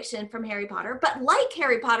fan fiction from Harry Potter, but like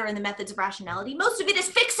Harry Potter and the Methods of Rationality, most of it is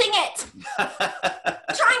fixing it.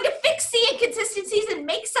 Trying to fix the inconsistencies and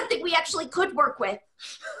make something we actually could work with.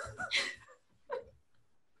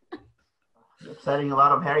 You're upsetting a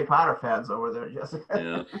lot of Harry Potter fans over there, Jessica.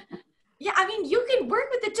 Yeah. Yeah, I mean, you can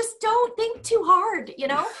work with it, just don't think too hard, you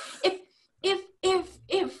know? If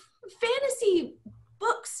fantasy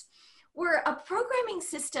books were a programming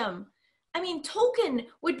system, I mean, Tolkien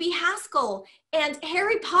would be Haskell and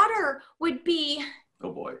Harry Potter would be,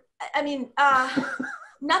 oh boy. I mean,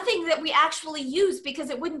 nothing that we actually use, because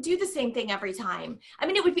it wouldn't do the same thing every time. I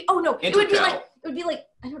mean, it would be, it would be like,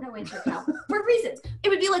 I don't know, Intercal, for reasons. It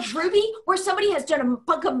would be like Ruby, where somebody has done a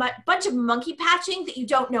bunch of monkey patching that you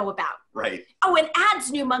don't know about. Right. Oh, and adds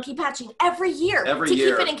new monkey patching every year to keep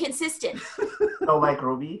it inconsistent. Oh, like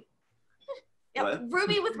Ruby? Yep,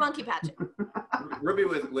 Ruby with monkey patching. Ruby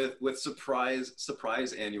with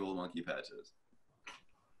surprise annual monkey patches.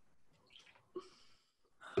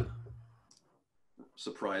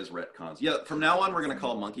 Surprise retcons. Yeah, from now on we're gonna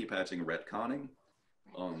call monkey patching retconning.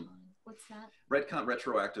 What's that? Retcon,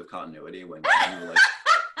 retroactive continuity, when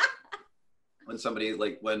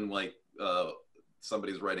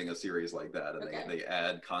somebody's writing a series like that and they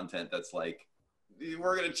add content that's like,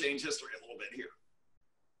 we're gonna change history a little bit here.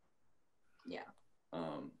 Yeah.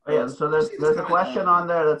 So there's a question on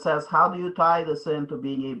there that says, how do you tie this into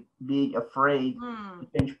being afraid to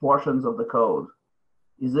change portions of the code?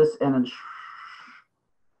 Is this an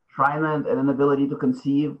enshrinement and an ability to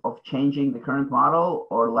conceive of changing the current model,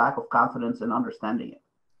 or lack of confidence in understanding it?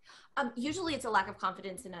 Usually it's a lack of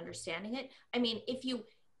confidence in understanding it. I mean, if you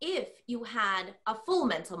had a full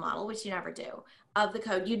mental model, which you never do, of the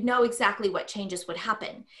code, you'd know exactly what changes would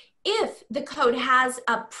happen. If the code has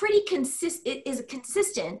a pretty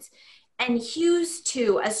consistent and hews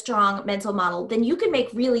to a strong mental model, then you can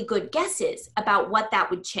make really good guesses about what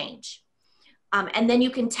that would change. And then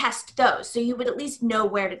you can test those. So you would at least know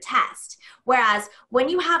where to test. Whereas when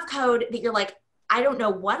you have code that you're like, I don't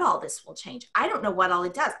know what all this will change. I don't know what all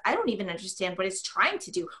it does. I don't even understand what it's trying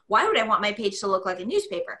to do. Why would I want my page to look like a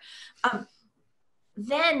newspaper?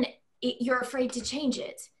 Then you're afraid to change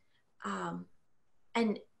it.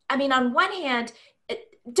 And I mean, on one hand,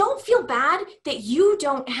 don't feel bad that you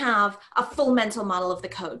don't have a full mental model of the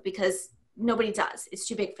code, because nobody does. It's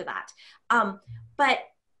too big for that. But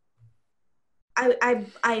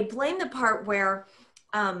I blame the part where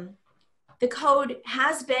the code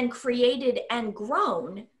has been created and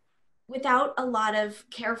grown without a lot of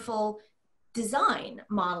careful design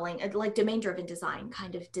modeling, like domain-driven design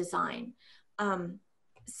kind of design.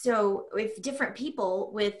 So if different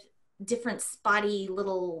people with different spotty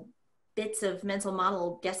little bits of mental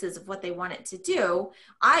model guesses of what they want it to do,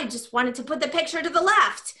 I just wanted to put the picture to the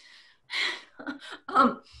left.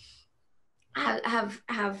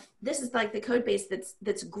 This is like the code base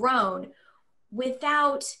that's grown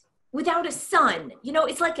without a sun. You know,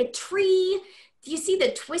 it's like a tree. Do you see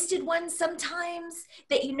the twisted ones sometimes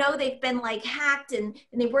that, you know, they've been like hacked and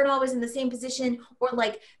they weren't always in the same position? Or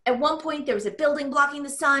like at one point there was a building blocking the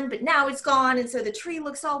sun, but now it's gone, and so the tree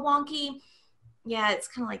looks all wonky. Yeah, it's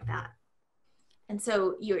kind of like that. And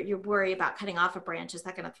so you're worried about cutting off a branch. Is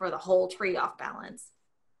that going to throw the whole tree off balance?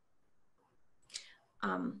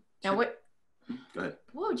 Now Go ahead.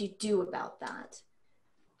 What would you do about that?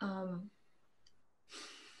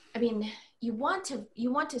 I mean, you want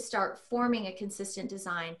to start forming a consistent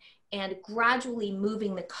design and gradually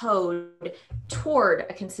moving the code toward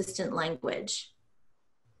a consistent language.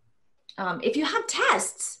 If you have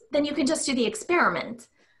tests, then you can just do the experiment.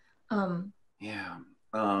 Yeah.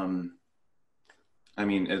 I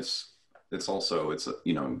mean, it's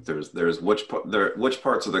you know, there's which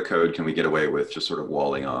parts of the code can we get away with just sort of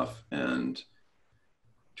walling off and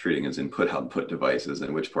treating as input-output devices,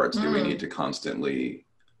 and which parts do we need to constantly,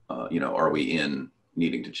 are we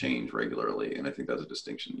needing to change regularly? And I think that's a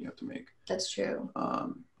distinction you have to make. That's true.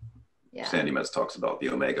 Sandy Metz talks about the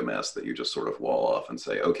omega mess, that you just sort of wall off and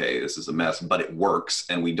say, okay, this is a mess, but it works,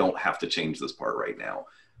 and we don't have to change this part right now.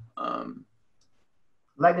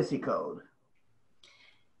 Legacy code.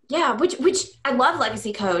 Yeah, which I love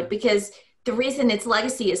legacy code, because the reason it's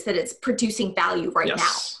legacy is that it's producing value right now.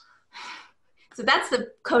 So that's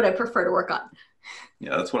the code I prefer to work on.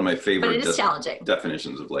 Yeah, that's one of my favorite but it is challenging.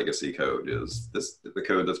 Definitions of legacy code is the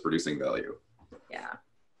code that's producing value. Yeah.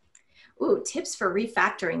 Ooh, tips for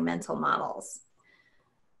refactoring mental models.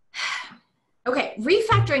 Okay,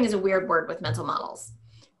 refactoring is a weird word with mental models,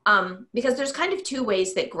 because there's kind of two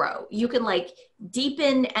ways that grow. You can like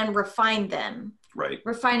deepen and refine them. Right.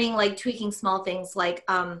 Refining, like tweaking small things like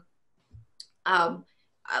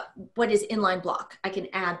what is inline block? I can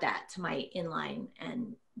add that to my inline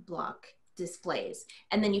and block displays.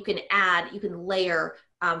 And then you can layer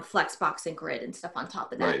flexbox and grid and stuff on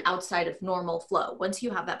top of that outside of normal flow once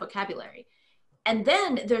you have that vocabulary. And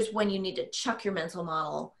then there's when you need to chuck your mental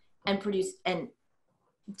model and produce, and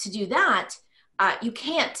to do that, you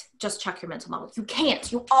can't just chuck your mental model. You can't.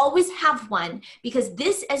 You always have one, because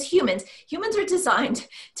this, as humans are designed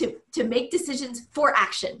to make decisions for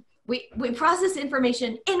action. We process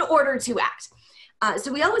information in order to act.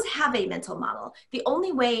 So we always have a mental model. The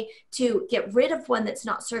only way to get rid of one that's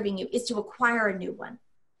not serving you is to acquire a new one.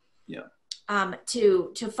 Yeah.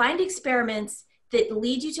 To find experiments that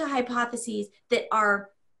lead you to hypotheses that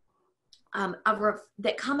are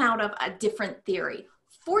that come out of a different theory.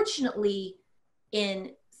 Fortunately,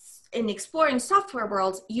 in exploring software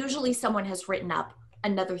worlds, usually someone has written up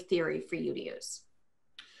another theory for you to use.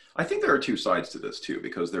 I think there are two sides to this too,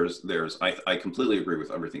 because I completely agree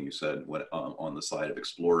with everything you said on the side of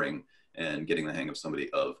exploring and getting the hang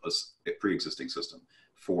of a pre-existing system,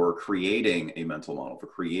 for creating a mental model, for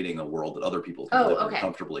creating a world that other people can live in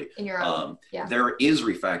comfortably. In your own, There is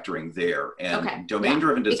refactoring there, and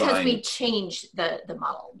domain-driven design. Because we change the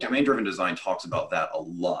model. Domain-driven design talks about that a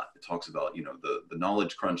lot. It talks about the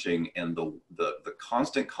knowledge crunching and the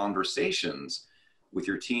constant conversations with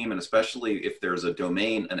your team, and especially if there's a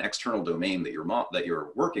domain, an external domain that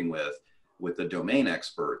you're working with the domain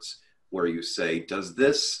experts, where you say, does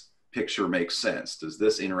this picture make sense? Does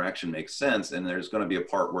this interaction make sense? And there's going to be a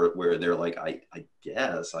part where they're like, I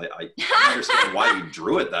guess I understand why you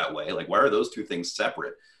drew it that way. Like, why are those two things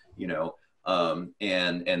separate? And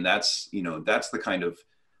that's the kind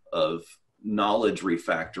of knowledge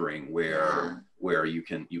refactoring where you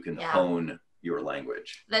can hone your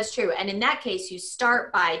language. That's true. And in that case, you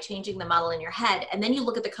start by changing the model in your head, and then you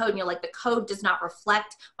look at the code and you're like, the code does not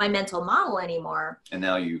reflect my mental model anymore. And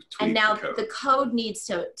now you tweak and now the code. The code needs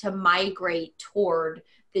to migrate toward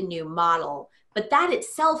the new model, but that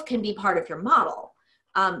itself can be part of your model.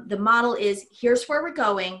 The model is, here's where we're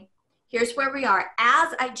going. Here's where we are.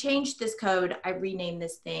 As I change this code, I rename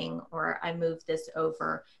this thing, or I move this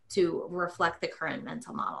over to reflect the current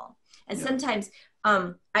mental model. And sometimes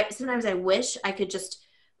I wish I could just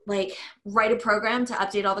like write a program to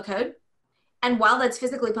update all the code. And while that's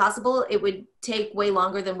physically possible, it would take way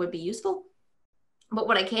longer than would be useful. But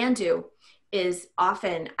what I can do is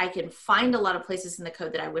often I can find a lot of places in the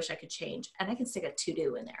code that I wish I could change, and I can stick a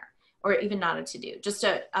to-do in there, or even not a to-do, just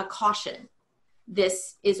a caution.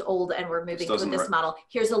 This is old and we're moving to this model.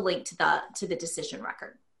 Here's a link to the decision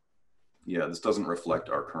record. Yeah, this doesn't reflect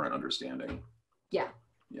our current understanding. Yeah.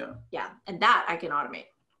 Yeah. Yeah. And that I can automate.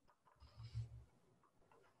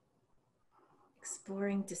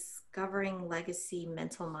 Exploring, discovering legacy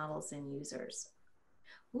mental models and users.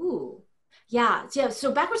 Ooh. Yeah.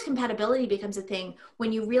 So backwards compatibility becomes a thing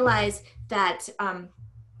when you realize that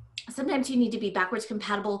sometimes you need to be backwards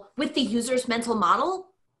compatible with the user's mental model.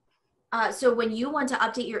 So when you want to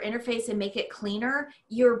update your interface and make it cleaner,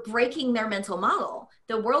 you're breaking their mental model.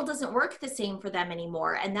 The world doesn't work the same for them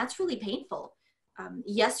anymore. And that's really painful.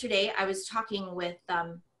 Yesterday, I was talking with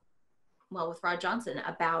Rod Johnson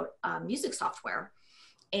about music software.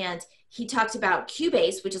 And he talked about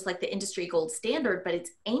Cubase, which is like the industry gold standard, but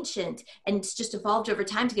it's ancient and it's just evolved over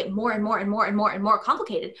time to get more and more and more and more and more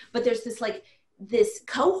complicated. But there's this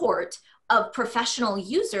cohort of professional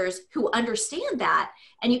users who understand that.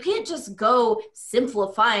 And you can't just go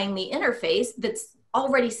simplifying the interface that's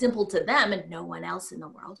already simple to them and no one else in the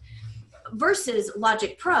world. Versus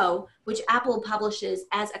Logic Pro, which Apple publishes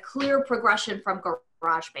as a clear progression from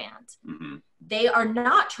GarageBand. Mm-hmm. They are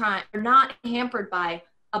not hampered by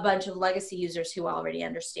a bunch of legacy users who already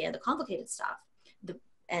understand the complicated stuff.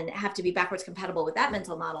 and have to be backwards compatible with that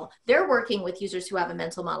mental model. They're working with users who have a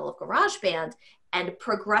mental model of GarageBand and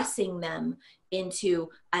progressing them into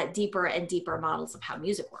deeper and deeper models of how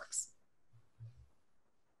music works.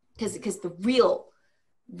 Because the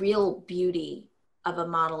real beauty of a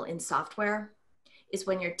model in software is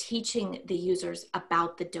when you're teaching the users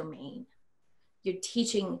about the domain. You're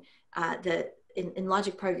teaching in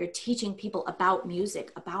Logic Pro, you're teaching people about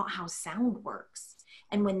music, about how sound works.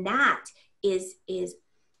 And when that is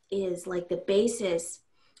like the basis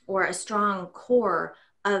or a strong core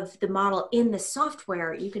of the model in the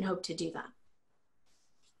software, you can hope to do that.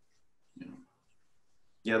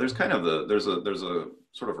 Yeah, there's kind of there's a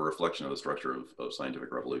sort of a reflection of the structure of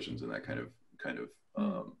scientific revolutions in that kind of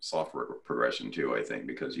software progression too, I think,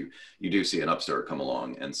 because you do see an upstart come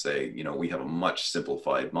along and say, you know, we have a much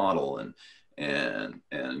simplified model, and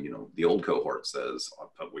you know, the old cohort says,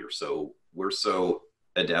 oh, we're so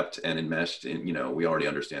adept and enmeshed in, you know, we already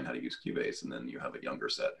understand how to use Cubase, and then you have a younger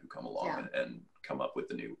set who come along and come up with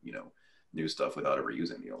the new stuff without ever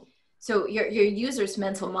using the old. So your user's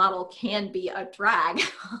mental model can be a drag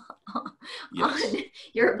on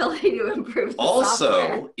your ability to improve the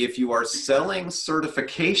software. If you are selling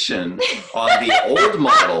certification on the old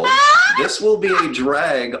model, this will be a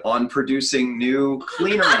drag on producing new,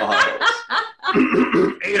 cleaner models.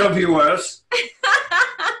 AWS.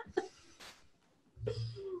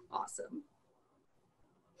 Awesome.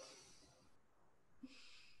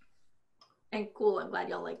 And cool, I'm glad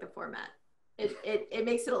y'all like the format. It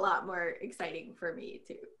makes it a lot more exciting for me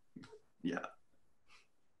too. Yeah.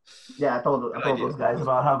 Yeah, I told those guys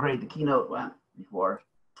about how great the keynote went before.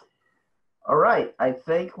 All right, I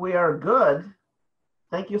think we are good.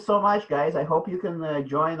 Thank you so much, guys. I hope you can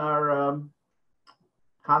join our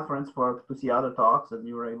conference to see other talks, and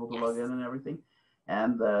you were able to log in and everything.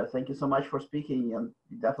 And thank you so much for speaking, and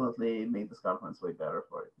you definitely made this conference way better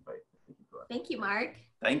for it. Thank you, Mark.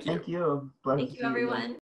 Thank you. Thank you. Thank you, everyone.